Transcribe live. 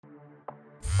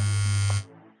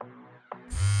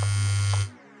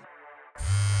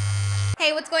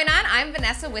Hey, what's going on? I'm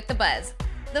Vanessa with The Buzz.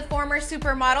 The former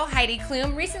supermodel Heidi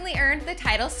Klum recently earned the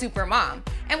title Supermom.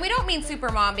 And we don't mean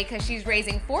supermom because she's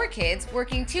raising 4 kids,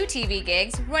 working 2 TV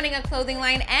gigs, running a clothing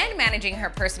line, and managing her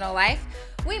personal life.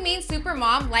 We mean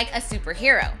supermom like a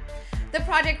superhero. The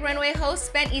Project Runway host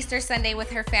spent Easter Sunday with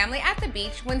her family at the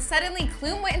beach when suddenly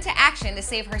Klum went into action to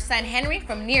save her son Henry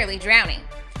from nearly drowning.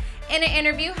 In an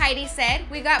interview, Heidi said,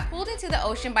 "We got pulled into the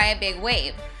ocean by a big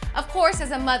wave. Of course,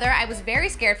 as a mother, I was very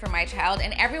scared for my child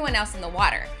and everyone else in the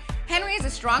water. Henry is a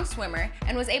strong swimmer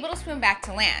and was able to swim back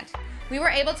to land. We were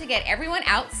able to get everyone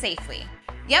out safely."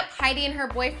 Yep, Heidi and her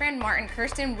boyfriend Martin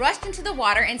Kirsten rushed into the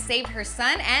water and saved her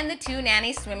son and the 2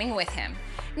 nannies swimming with him.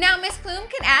 Now Miss Klum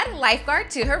can add lifeguard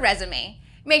to her resume.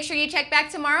 Make sure you check back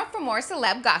tomorrow for more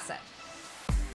celeb gossip.